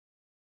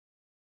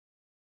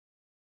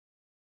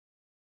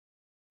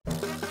Good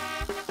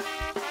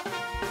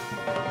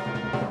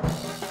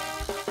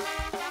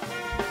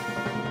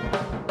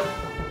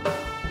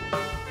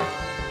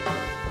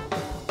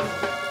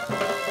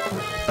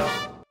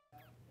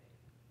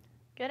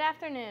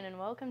afternoon and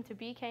welcome to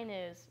BK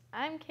News.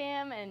 I'm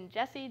Cam and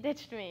Jesse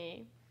ditched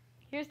me.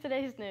 Here's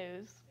today's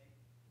news.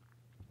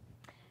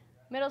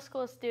 Middle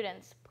school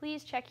students,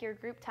 please check your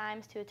group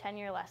times to attend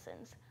your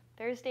lessons.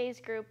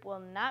 Thursday's group will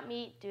not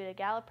meet due to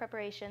gala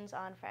preparations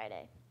on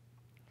Friday.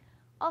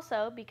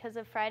 Also, because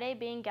of Friday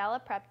being Gala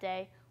Prep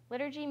Day,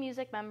 Liturgy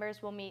Music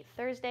members will meet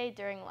Thursday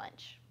during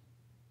lunch.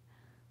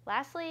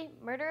 Lastly,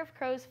 Murder of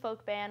Crows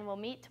Folk Band will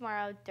meet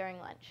tomorrow during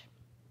lunch.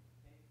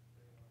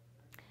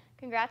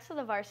 Congrats to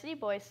the varsity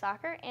boys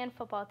soccer and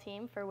football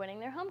team for winning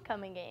their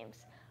homecoming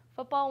games.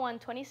 Football won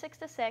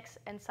 26-6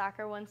 and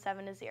soccer won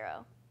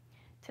 7-0.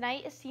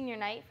 Tonight is senior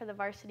night for the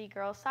varsity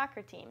girls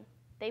soccer team.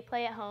 They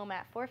play at home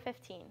at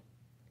 4:15.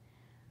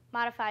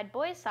 Modified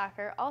boys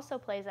soccer also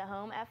plays at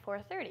home at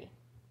 4:30.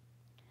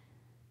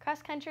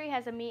 Cross country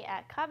has a meet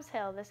at Cobbs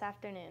Hill this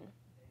afternoon.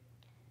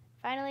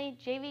 Finally,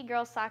 JV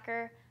girls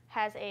soccer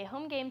has a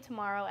home game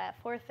tomorrow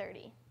at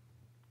 4:30.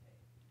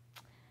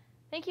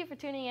 Thank you for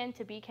tuning in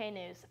to BK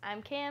News.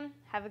 I'm Cam.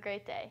 Have a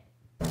great day.